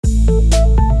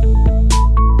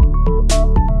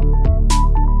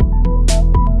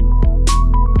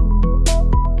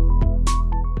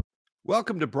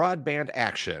Welcome to Broadband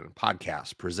Action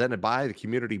podcast presented by the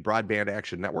Community Broadband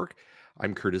Action Network.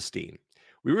 I'm Curtis Steen.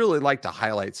 We really like to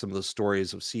highlight some of the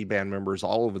stories of CBAN members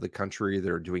all over the country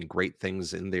that are doing great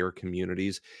things in their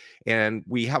communities. And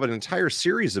we have an entire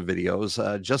series of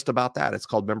videos just about that. It's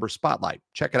called Member Spotlight.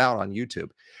 Check it out on YouTube.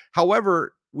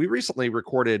 However, we recently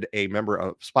recorded a Member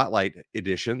of Spotlight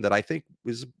edition that I think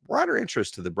was broader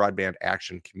interest to the broadband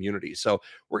action community. So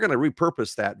we're going to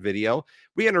repurpose that video.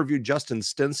 We interviewed Justin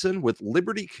Stinson with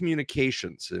Liberty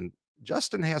Communications, and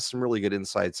Justin has some really good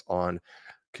insights on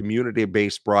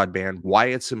community-based broadband, why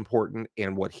it's important,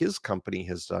 and what his company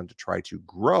has done to try to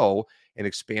grow and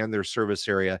expand their service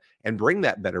area and bring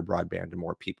that better broadband to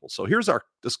more people. So here's our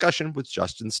discussion with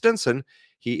Justin Stinson.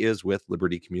 He is with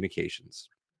Liberty Communications.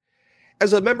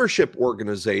 As a membership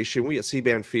organization, we at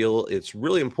CBAN feel it's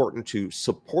really important to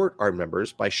support our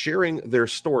members by sharing their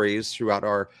stories throughout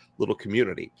our little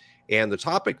community. And the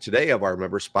topic today of our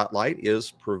Member Spotlight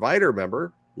is provider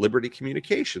member Liberty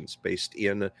Communications based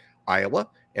in Iowa.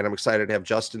 And I'm excited to have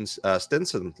Justin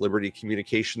Stinson, Liberty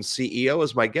Communications CEO,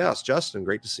 as my guest. Justin,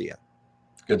 great to see you.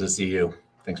 Good to see you.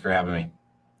 Thanks for having me.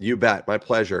 You bet. My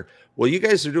pleasure. Well, you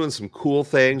guys are doing some cool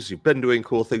things. You've been doing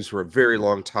cool things for a very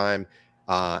long time.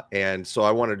 And so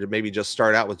I wanted to maybe just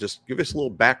start out with just give us a little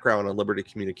background on Liberty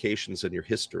Communications and your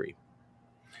history.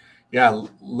 Yeah,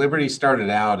 Liberty started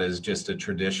out as just a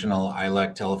traditional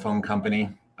ILEC telephone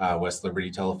company, West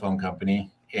Liberty Telephone Company,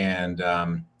 and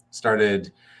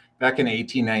started back in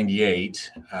 1898,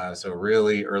 so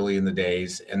really early in the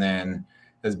days, and then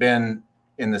has been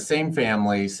in the same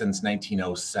family since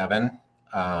 1907.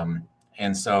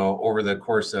 And so over the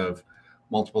course of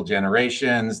multiple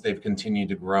generations, they've continued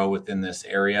to grow within this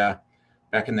area.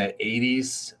 Back in the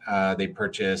 80s, they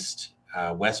purchased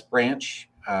West Branch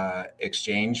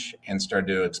Exchange and started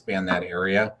to expand that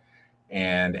area.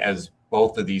 And as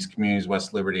both of these communities,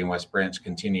 West Liberty and West Branch,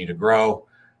 continue to grow,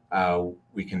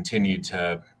 we continue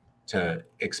to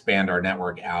expand our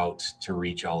network out to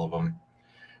reach all of them.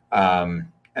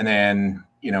 And then,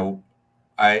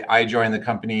 I joined the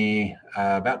company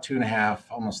about 2.5,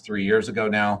 almost 3 years ago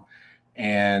now.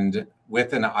 And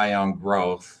with an eye on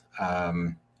growth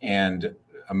and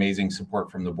amazing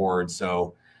support from the board.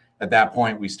 So at that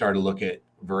point, we started to look at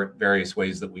various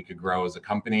ways that we could grow as a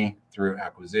company through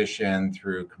acquisition,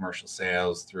 through commercial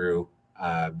sales, through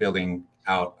building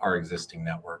out our existing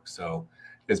network. So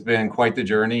it's been quite the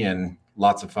journey and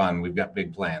lots of fun. We've got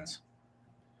big plans.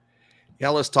 Yeah,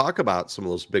 let's talk about some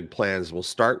of those big plans. We'll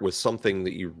start with something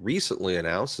that you recently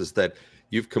announced, is that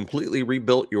you've completely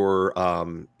rebuilt your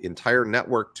entire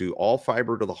network to all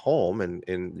fiber to the home,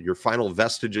 and your final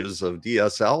vestiges of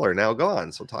DSL are now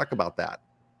gone. So talk about that.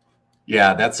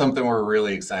 Yeah, that's something we're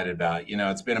really excited about.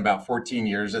 It's been about 14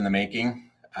 years in the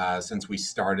making since we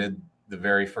started the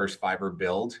very first fiber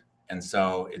build. And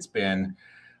so it's been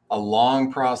a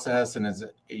long process, and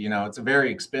it's a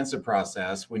very expensive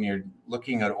process when you're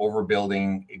looking at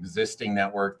overbuilding existing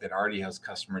network that already has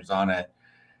customers on it.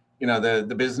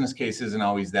 The business case isn't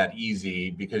always that easy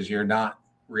because you're not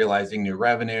realizing new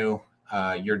revenue.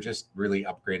 You're just really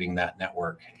upgrading that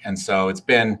network. And so it's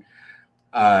been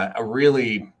a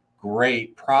really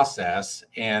great process.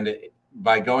 And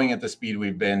by going at the speed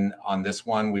we've been on this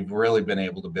one, we've really been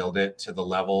able to build it to the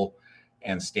level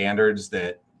and standards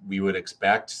that we would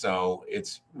expect. So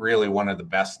it's really one of the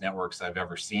best networks I've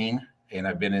ever seen. And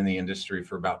I've been in the industry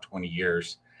for about 20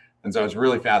 years. And so it's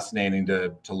really fascinating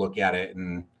to look at it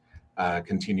and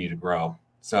continue to grow.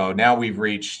 So now we've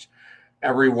reached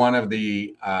every one of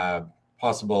the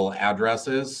possible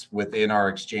addresses within our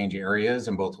exchange areas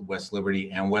in both West Liberty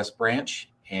and West Branch.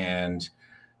 And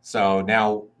so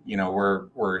now,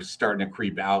 we're starting to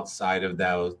creep outside of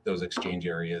those exchange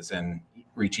areas and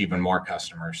reach even more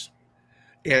customers.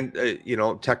 And,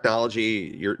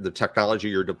 technology, the technology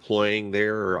you're deploying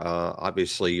there,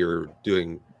 obviously you're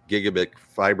doing gigabit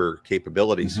fiber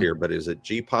capabilities here, but is it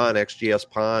GPON,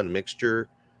 XGS-PON, mixture?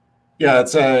 Yeah,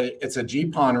 it's a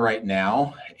GPON right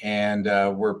now, and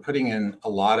we're putting in a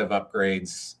lot of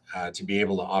upgrades to be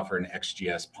able to offer an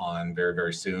XGS-PON very,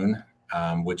 very soon,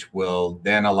 which will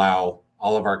then allow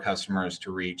all of our customers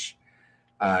to reach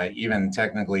even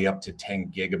technically up to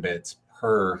 10 gigabits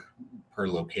per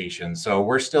location. So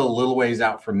we're still a little ways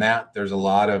out from that. There's a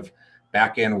lot of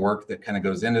back-end work that kind of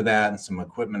goes into that and some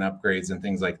equipment upgrades and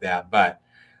things like that. But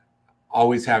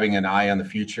always having an eye on the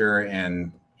future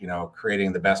and,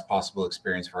 creating the best possible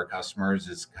experience for our customers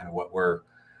is kind of what we're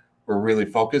really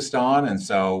focused on. And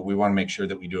so we want to make sure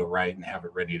that we do it right and have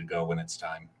it ready to go when it's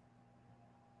time.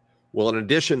 Well, in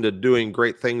addition to doing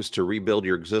great things to rebuild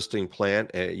your existing plant,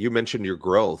 you mentioned your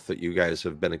growth that you guys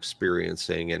have been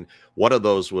experiencing, and one of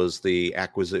those was the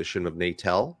acquisition of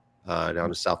Natel down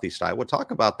to Southeast Iowa.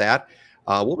 Talk about that.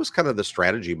 What was kind of the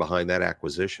strategy behind that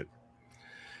acquisition?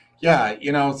 Yeah,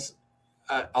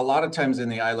 a lot of times in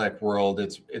the ILEC world,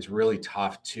 it's really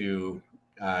tough to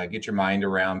get your mind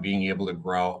around being able to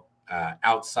grow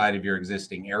outside of your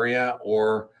existing area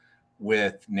or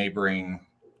with neighboring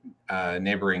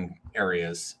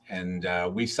areas. And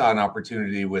we saw an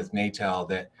opportunity with Natel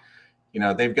that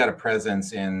they've got a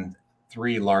presence in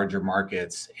three larger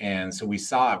markets, and so we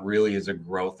saw it really as a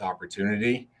growth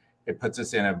opportunity. It puts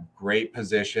us in a great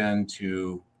position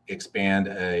to expand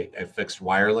a fixed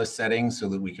wireless setting so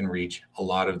that we can reach a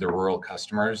lot of the rural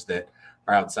customers that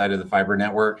are outside of the fiber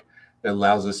network. That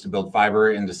allows us to build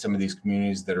fiber into some of these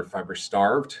communities that are fiber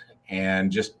starved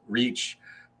and just reach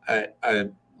a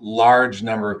large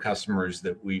number of customers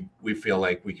that we feel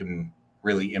like we can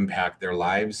really impact their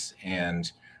lives.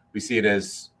 And we see it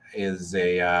as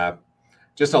a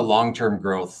just a long-term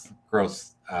growth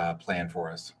plan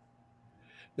for us.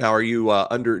 Now, are you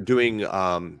doing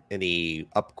any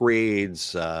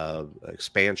upgrades,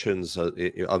 expansions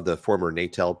of the former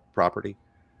Natel property?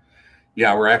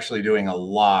 Yeah, we're actually doing a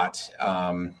lot.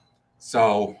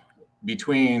 So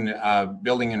between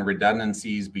building in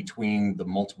redundancies between the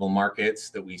multiple markets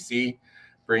that we see,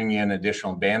 bringing in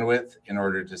additional bandwidth in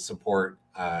order to support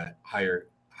higher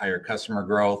customer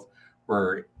growth.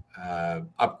 We're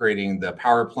upgrading the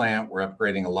power plant. We're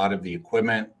upgrading a lot of the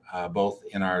equipment, both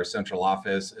in our central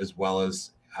office as well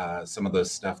as some of the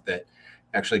stuff that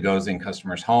actually goes in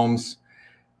customers' homes.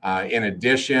 In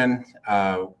addition,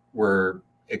 we're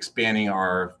expanding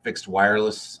our fixed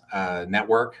wireless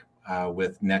network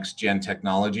with next gen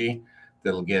technology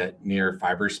that'll get near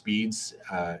fiber speeds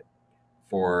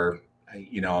for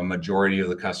a majority of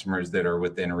the customers that are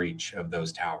within reach of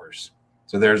those towers.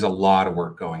 So there's a lot of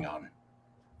work going on.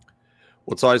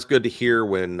 Well, it's always good to hear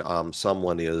when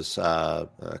someone is a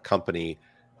company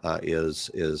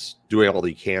is doing all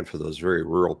they can for those very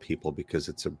rural people, because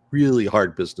it's a really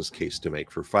hard business case to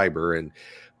make for fiber.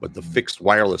 But the fixed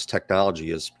wireless technology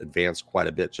has advanced quite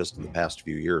a bit just in the past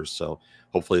few years. So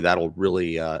hopefully that'll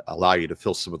really allow you to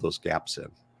fill some of those gaps in.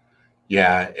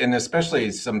 Yeah, and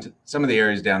especially some of the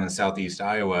areas down in Southeast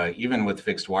Iowa, even with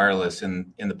fixed wireless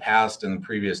in the past and the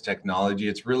previous technology,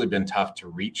 it's really been tough to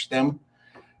reach them.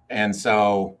 And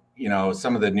so,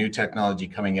 some of the new technology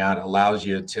coming out allows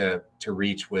you to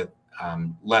reach with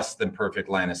less than perfect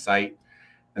line of sight.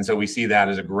 And so we see that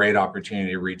as a great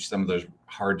opportunity to reach some of those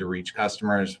hard to reach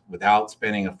customers without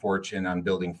spending a fortune on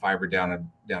building fiber down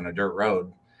a dirt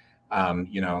road.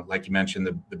 Like you mentioned,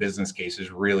 the business case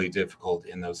is really difficult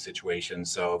in those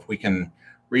situations. So if we can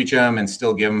reach them and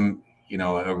still give them,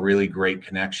 a really great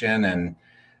connection and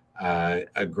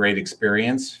a great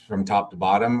experience from top to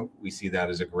bottom, we see that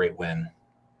as a great win.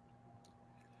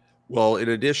 Well, in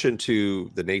addition to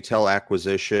the Natel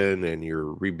acquisition and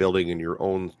you're rebuilding in your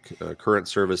own current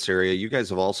service area, you guys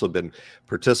have also been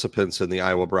participants in the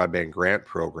Iowa Broadband Grant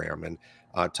Program. And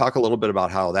talk a little bit about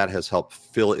how that has helped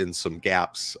fill in some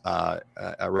gaps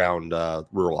around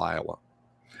rural Iowa.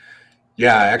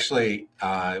 Yeah, actually,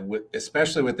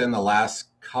 especially within the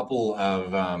last couple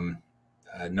of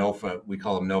NOFA, we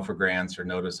call them NOFA grants or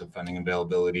Notice of Funding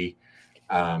Availability.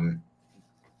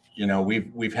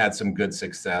 We've had some good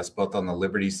success both on the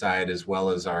Liberty side as well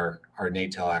as our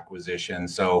Natel acquisition.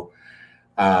 So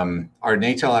our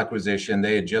Natel acquisition,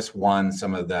 they had just won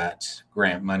some of that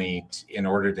grant money in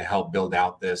order to help build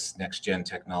out this next gen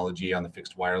technology on the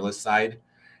fixed wireless side.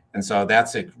 And so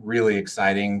that's really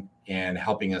exciting and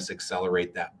helping us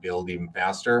accelerate that build even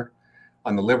faster.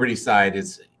 On the Liberty side,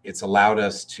 it's allowed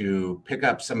us to pick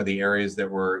up some of the areas that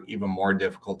were even more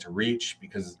difficult to reach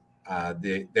because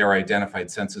there are identified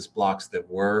census blocks that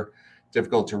were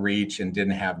difficult to reach and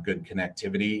didn't have good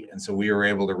connectivity. And so we were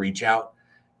able to reach out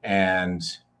and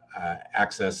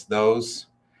access those.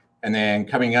 And then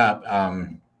coming up,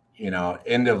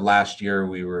 end of last year,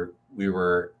 we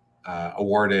were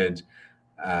awarded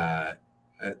our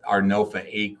NOFA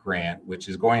 8 grant, which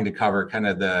is going to cover kind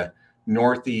of the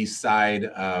northeast side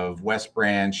of West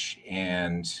Branch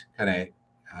and kind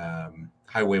of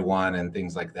Highway 1 and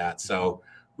things like that. So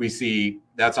we see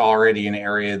that's already an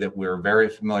area that we're very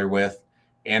familiar with,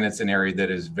 and it's an area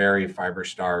that is very fiber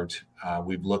starved.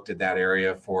 We've looked at that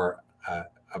area for a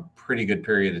pretty good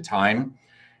period of time.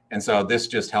 And so this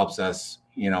just helps us,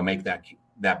 make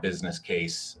that business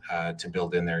case to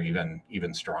build in there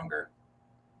even stronger.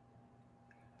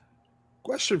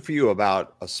 Question for you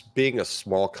about us being a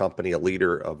small company, a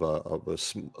leader of a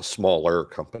smaller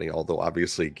company, although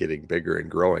obviously getting bigger and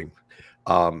growing.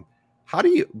 Um, how do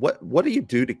you what do you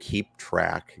do to keep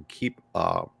track and keep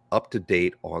up to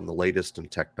date on the latest in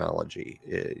technology?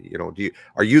 Do you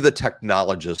are you the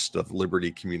technologist of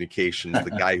Liberty Communications,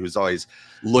 the guy who's always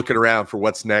looking around for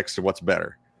what's next and what's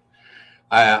better?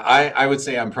 I would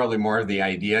say I'm probably more of the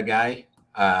idea guy.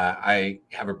 I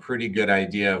have a pretty good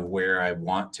idea of where I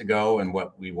want to go and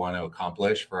what we want to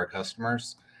accomplish for our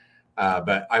customers.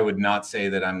 But I would not say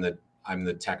that I'm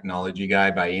the technology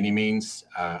guy by any means.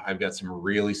 I've got some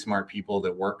really smart people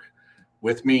that work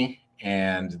with me,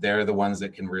 and they're the ones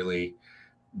that can really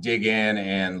dig in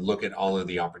and look at all of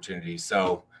the opportunities.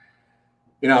 So,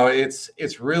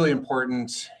 it's really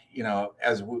important,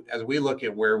 as we look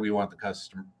at where we want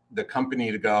the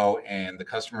company to go and the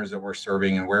customers that we're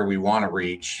serving and where we want to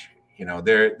reach.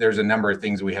 There's a number of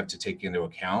things we have to take into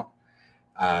account.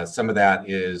 Some of that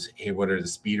is, hey, what are the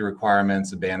speed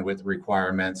requirements, the bandwidth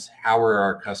requirements? How are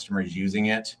our customers using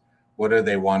it? What do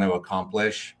they want to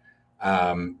accomplish?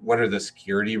 What are the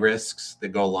security risks that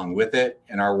go along with it?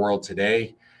 In our world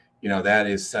today, that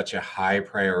is such a high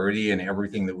priority, and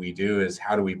everything that we do is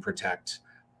how do we protect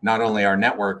not only our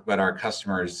network, but our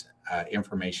customers'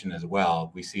 information as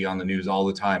well. We see on the news all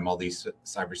the time, all these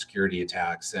cybersecurity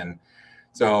attacks. And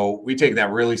so we take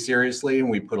that really seriously, and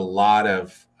we put a lot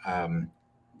of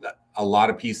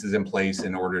pieces in place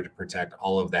in order to protect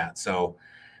all of that. So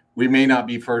we may not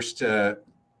be first to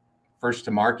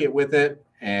market with it,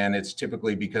 and it's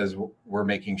typically because we're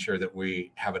making sure that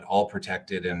we have it all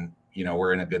protected, and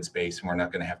we're in a good space, and we're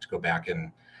not going to have to go back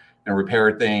and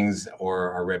repair things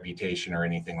or our reputation or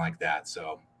anything like that.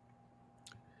 So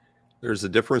There's a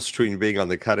difference between being on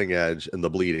the cutting edge and the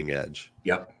bleeding edge.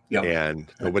 Yep. And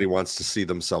nobody wants to see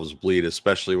themselves bleed,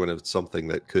 especially when it's something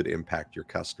that could impact your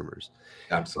customers.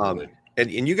 Absolutely. And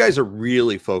you guys are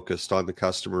really focused on the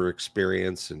customer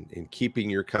experience and keeping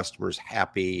your customers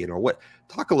happy.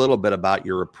 Talk a little bit about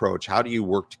your approach. How do you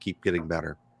work to keep getting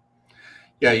better?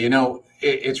 Yeah,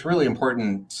 it's really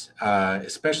important,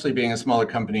 especially being a smaller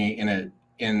company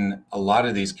in a lot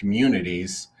of these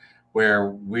communities where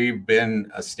we've been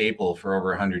a staple for over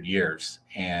 100 years.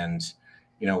 And,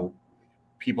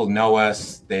 people know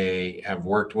us, they have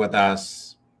worked with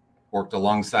us, worked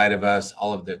alongside of us,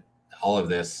 all of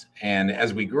this. And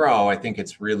as we grow, I think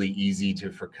it's really easy to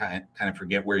kind of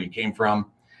forget where you came from.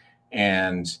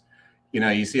 And,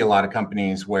 you see a lot of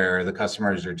companies where the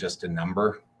customers are just a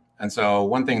number. And so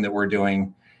one thing that we're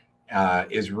doing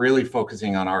is really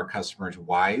focusing on our customers'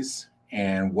 whys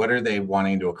and what are they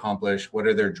wanting to accomplish? What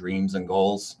are their dreams and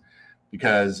goals?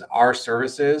 Because our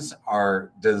services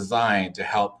are designed to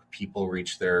help people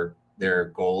reach their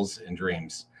goals and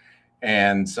dreams.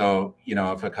 And so,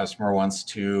 if a customer wants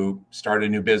to start a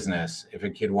new business, if a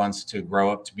kid wants to grow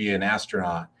up to be an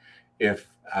astronaut, if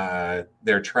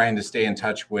they're trying to stay in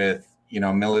touch with,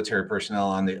 military personnel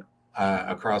on the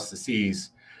across the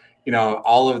seas,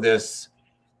 all of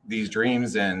these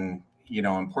dreams and,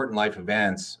 important life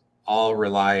events all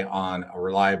rely on a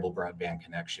reliable broadband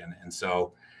connection. And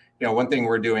so, one thing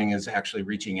we're doing is actually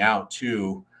reaching out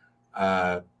to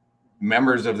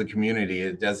members of the community.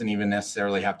 It doesn't even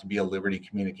necessarily have to be a Liberty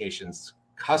Communications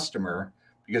customer,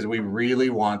 because we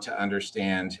really want to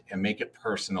understand and make it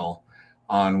personal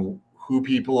on who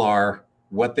people are,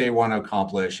 what they want to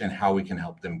accomplish, and how we can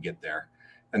help them get there.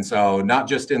 And so not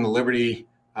just in the Liberty,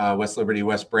 West Liberty,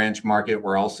 West Branch market,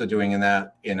 we're also doing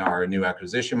that in our new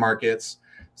acquisition markets.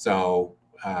 So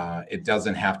it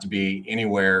doesn't have to be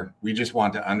anywhere. We just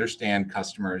want to understand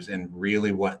customers and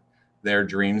really what their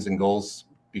dreams and goals,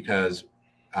 because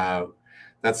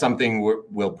that's something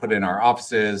we'll put in our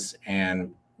offices,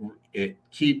 and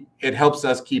it helps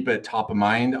us keep it top of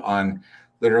mind on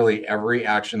literally every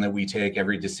action that we take,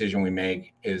 every decision we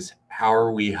make is how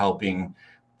are we helping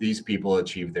these people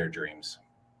achieve their dreams.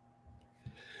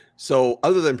 So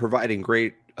other than providing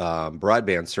great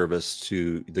broadband service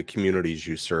to the communities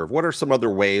you serve, what are some other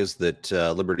ways that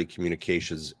Liberty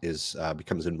Communications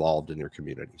becomes involved in your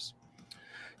communities?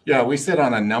 Yeah, we sit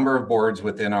on a number of boards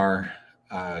within our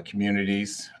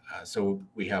communities. So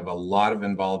we have a lot of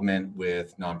involvement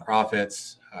with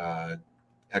nonprofits,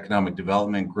 economic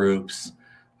development groups.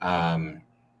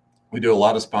 We do a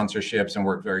lot of sponsorships and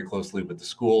work very closely with the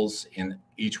schools in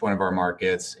each one of our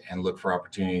markets and look for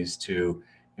opportunities to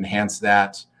enhance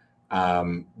that.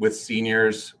 With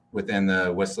seniors within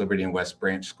the West Liberty and West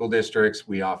Branch school districts,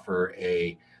 we offer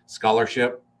a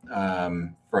scholarship,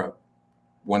 for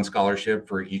one scholarship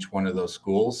for each one of those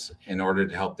schools in order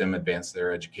to help them advance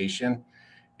their education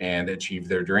and achieve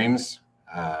their dreams.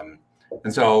 And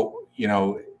so,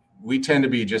 we tend to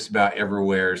be just about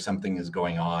everywhere something is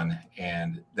going on,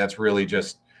 and that's really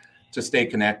just to stay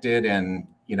connected and,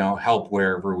 help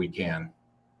wherever we can.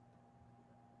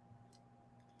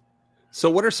 So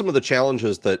what are some of the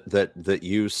challenges that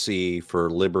you see for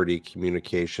Liberty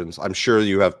Communications? I'm sure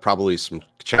you have probably some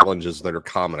challenges that are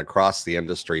common across the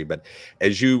industry, but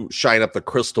as you shine up the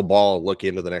crystal ball and look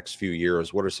into the next few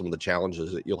years, what are some of the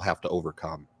challenges that you'll have to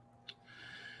overcome?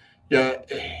 Yeah,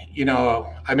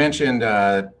 I mentioned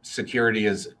security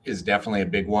is definitely a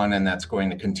big one, and that's going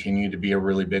to continue to be a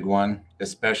really big one,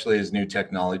 especially as new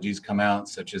technologies come out,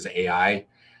 such as AI.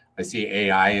 I see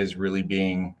AI as really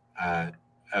being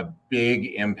a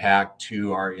big impact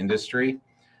to our industry.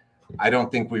 I don't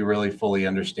think we really fully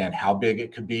understand how big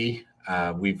it could be.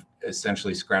 We've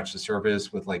essentially scratched the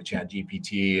surface with like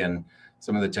ChatGPT and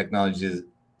some of the technologies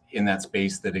in that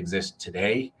space that exist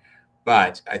today.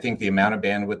 But I think the amount of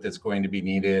bandwidth that's going to be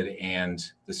needed and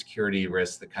the security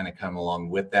risks that kind of come along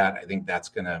with that, I think that's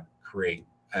going to create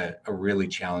a really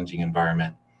challenging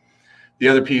environment. The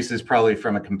other piece is probably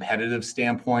from a competitive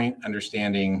standpoint,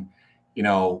 understanding,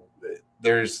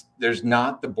 there's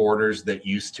not the borders that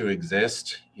used to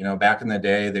exist. Back in the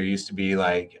day, there used to be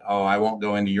like, oh, I won't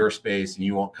go into your space and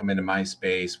you won't come into my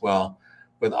space. Well,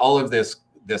 with all of this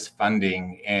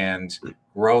funding and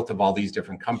growth of all these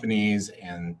different companies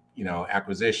and,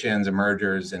 acquisitions and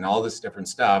mergers and all this different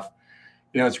stuff,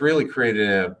 it's really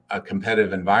created a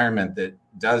competitive environment that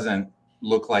doesn't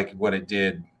look like what it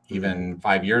did even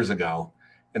 5 years ago.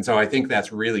 And so I think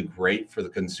that's really great for the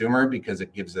consumer because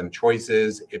it gives them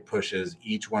choices. It pushes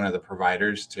each one of the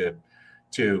providers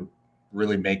to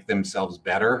really make themselves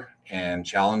better and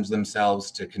challenge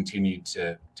themselves to continue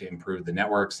to improve the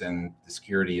networks and the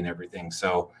security and everything.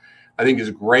 So I think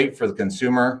it's great for the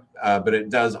consumer, but it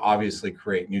does obviously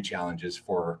create new challenges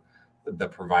for the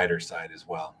provider side as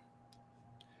well.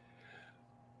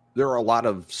 There are a lot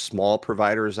of small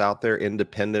providers out there,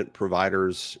 independent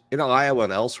providers in Iowa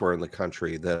and elsewhere in the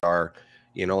country that are,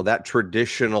 that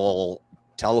traditional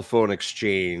telephone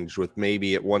exchange with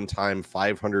maybe at one time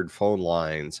 500 phone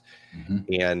lines.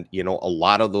 Mm-hmm. And, a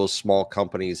lot of those small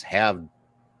companies have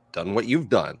done what you've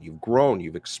done. You've grown,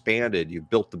 you've expanded, you've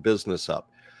built the business up.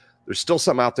 There's still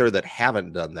some out there that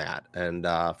haven't done that, and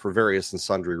for various and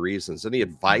sundry reasons. Any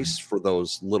advice for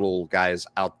those little guys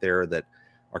out there that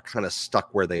are kind of stuck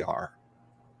where they are?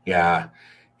 Yeah,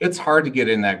 it's hard to get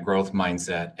in that growth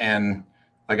mindset. And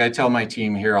like I tell my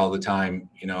team here all the time,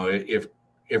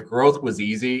 if growth was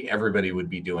easy, everybody would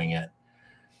be doing it.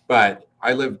 But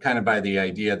I live kind of by the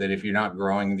idea that if you're not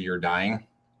growing, you're dying.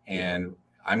 And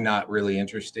I'm not really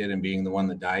interested in being the one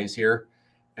that dies here.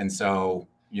 And so,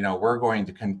 we're going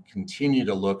to continue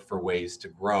to look for ways to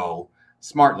grow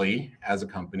smartly as a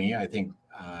company. I think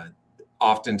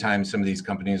oftentimes some of these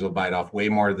companies will bite off way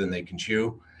more than they can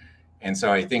chew. And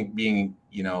so I think being,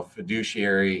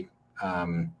 fiduciary,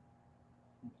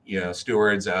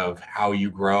 stewards of how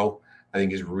you grow, I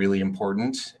think is really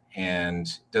important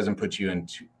and doesn't put you in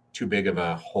too big of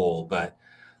a hole. But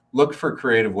look for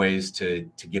creative ways to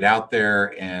get out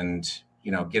there and,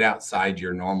 get outside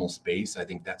your normal space. I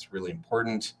think that's really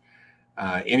important.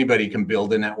 Anybody can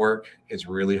build a network. It's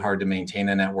really hard to maintain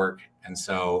a network. And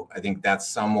so I think that's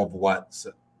some of what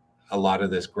a lot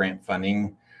of this grant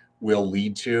funding will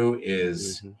lead to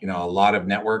is, a lot of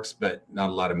networks, but not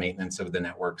a lot of maintenance of the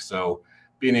network. So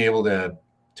being able to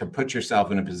put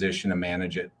yourself in a position to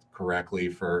manage it correctly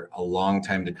for a long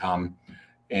time to come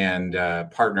and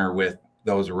partner with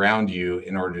those around you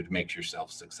in order to make yourself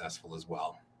successful as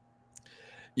well.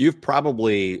 You've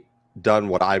probably done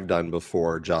what I've done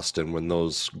before, Justin, when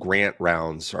those grant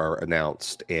rounds are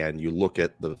announced and you look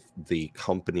at the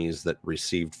companies that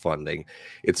received funding,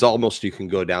 it's almost you can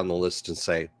go down the list and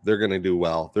say, they're going to do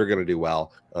well. They're going to do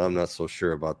well. I'm not so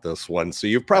sure about this one. So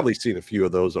you've probably seen a few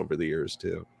of those over the years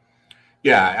too.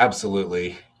 Yeah,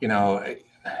 absolutely.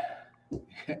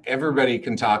 Everybody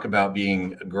can talk about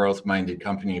being a growth-minded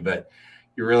company, but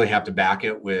you really have to back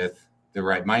it with the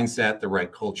right mindset, the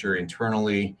right culture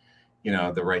internally,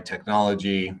 the right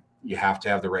technology. You have to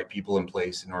have the right people in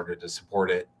place in order to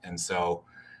support it. And so,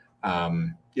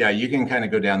 you can kind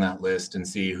of go down that list and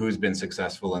see who's been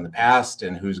successful in the past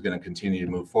and who's going to continue to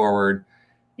move forward.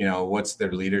 What's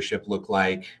their leadership look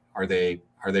like? Are they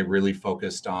really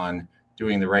focused on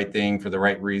doing the right thing for the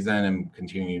right reason and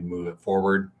continue to move it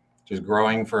forward? Just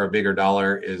growing for a bigger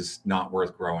dollar is not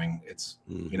worth growing. It's,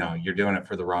 you're doing it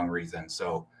for the wrong reason.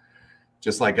 So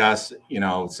just like us,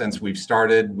 since we've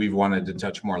started, we've wanted to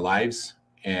touch more lives.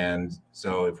 And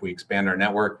so if we expand our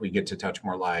network, we get to touch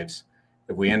more lives.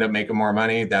 If we end up making more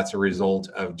money, that's a result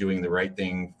of doing the right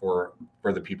thing for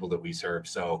the people that we serve.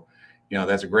 So,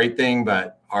 that's a great thing,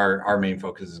 but our main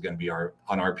focus is going to be on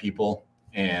our people.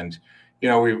 And,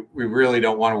 we really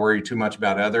don't want to worry too much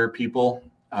about other people.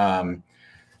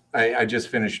 I just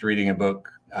finished reading a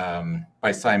book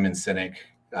by Simon Sinek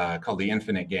called The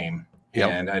Infinite Game,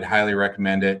 and I'd highly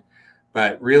recommend it.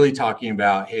 But really talking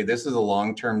about, hey, this is a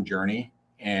long-term journey,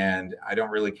 and I don't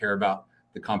really care about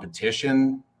the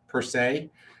competition per se.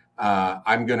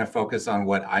 I'm going to focus on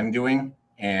what I'm doing,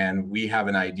 and we have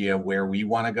an idea where we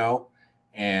want to go.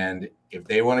 And if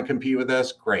they want to compete with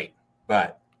us, great.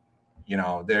 But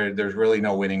there's really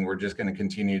no winning. We're just going to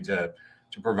continue to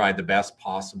provide the best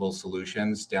possible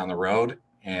solutions down the road.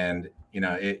 And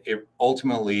it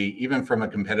ultimately, even from a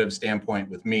competitive standpoint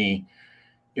with me,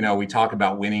 we talk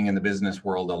about winning in the business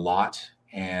world a lot,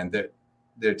 and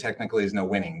there technically is no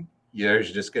winning.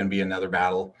 There's just going to be another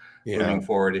battle moving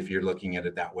forward if you're looking at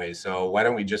it that way. So why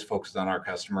don't we just focus on our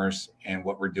customers and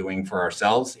what we're doing for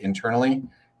ourselves internally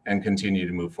and continue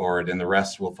to move forward, and the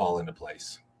rest will fall into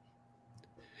place.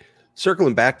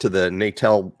 Circling back to the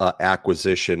Natel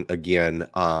acquisition again,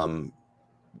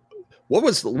 what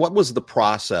was the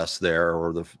process there,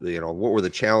 or what were the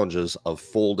challenges of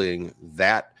folding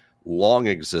that long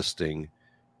existing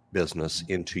business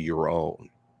into your own?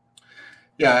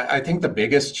 Yeah, I think the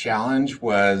biggest challenge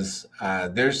was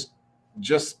there's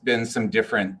just been some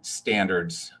different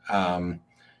standards.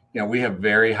 We have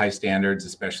very high standards,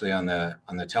 especially on the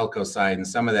telco side, and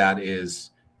some of that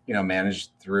is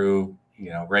managed through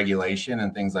regulation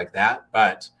and things like that.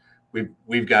 But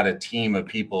we've got a team of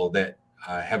people that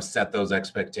have set those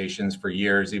expectations for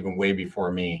years, even way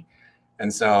before me.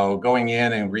 And so going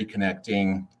in and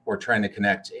reconnecting or trying to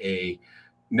connect a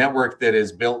network that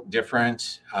is built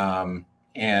different,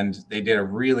 and they did a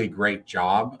really great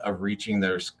job of reaching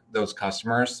those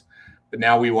customers. But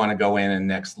now we want to go in and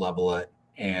next level it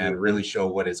and really show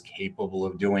what it's capable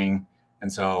of doing.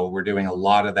 And so we're doing a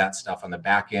lot of that stuff on the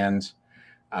back end,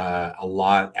 a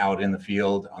lot out in the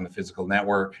field on the physical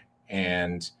network.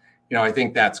 And, I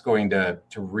think that's going to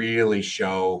really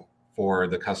show for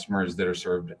the customers that are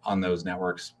served on those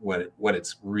networks what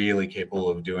it's really capable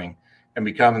of doing, and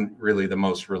become really the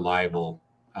most reliable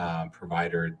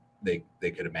provider they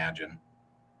could imagine.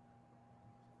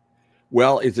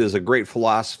 Well, it is a great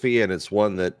philosophy, and it's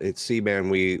one that at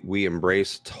CBAN we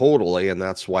embrace totally, and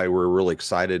that's why we're really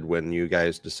excited when you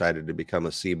guys decided to become a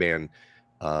CBAN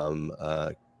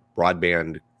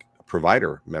broadband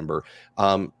provider member.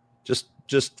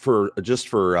 Just for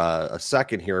a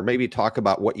second here, maybe talk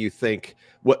about what you think.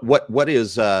 What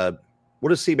does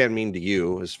CBAN mean to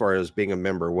you as far as being a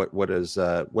member? What are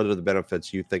the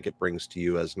benefits you think it brings to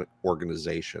you as an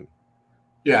organization?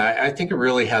 Yeah, I think it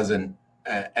really has an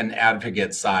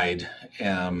advocate side,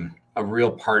 a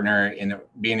real partner in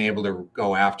being able to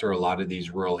go after a lot of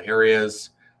these rural areas.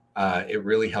 It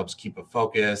really helps keep a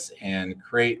focus and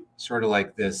create sort of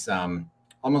like this,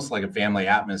 almost like a family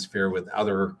atmosphere with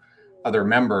other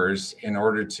members, in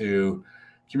order to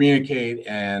communicate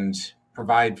and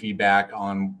provide feedback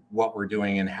on what we're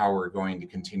doing and how we're going to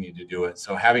continue to do it.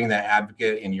 So having that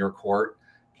advocate in your court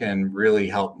can really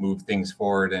help move things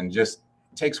forward, and just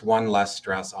takes one less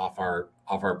stress off our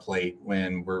plate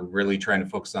when we're really trying to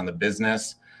focus on the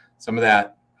business. Some of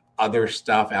that other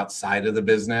stuff outside of the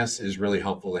business is really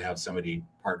helpful to have somebody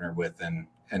partner with and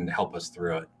help us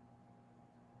through it.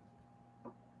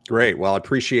 Great. Well, I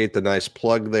appreciate the nice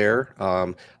plug there.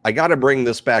 I got to bring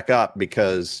this back up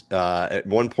because at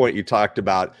one point you talked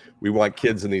about we want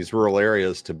kids in these rural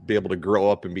areas to be able to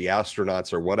grow up and be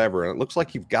astronauts or whatever. And it looks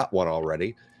like you've got one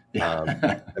already.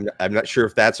 I'm not sure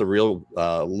if that's a real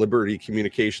Liberty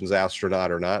Communications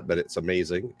astronaut or not, but it's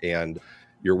amazing. And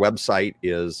your website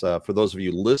is, for those of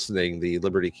you listening, the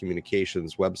Liberty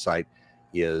Communications website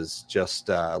is just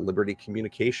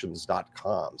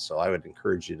libertycommunications.com. So I would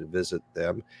encourage you to visit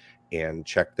them and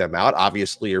check them out.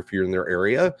 Obviously, if you're in their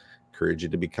area, encourage you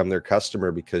to become their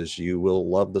customer, because you will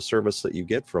love the service that you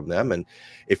get from them. And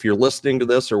if you're listening to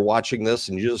this or watching this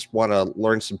and you just want to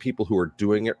learn some people who are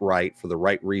doing it right for the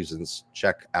right reasons,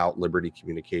 check out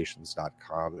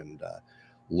libertycommunications.com and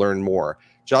learn more.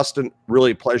 Justin,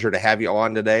 really a pleasure to have you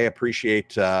on today.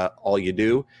 Appreciate all you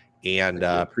do, and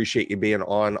appreciate you being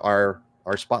on our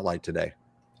spotlight today.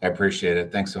 I appreciate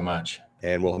it. Thanks so much.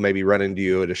 And we'll maybe run into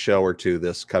you at a show or two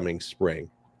this coming spring.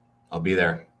 I'll be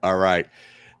there. All right.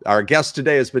 Our guest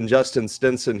today has been Justin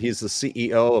Stinson. He's the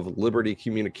CEO of Liberty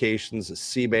Communications, a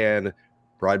CBAN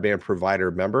broadband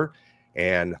provider member,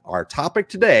 and our topic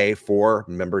today for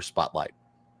Member Spotlight.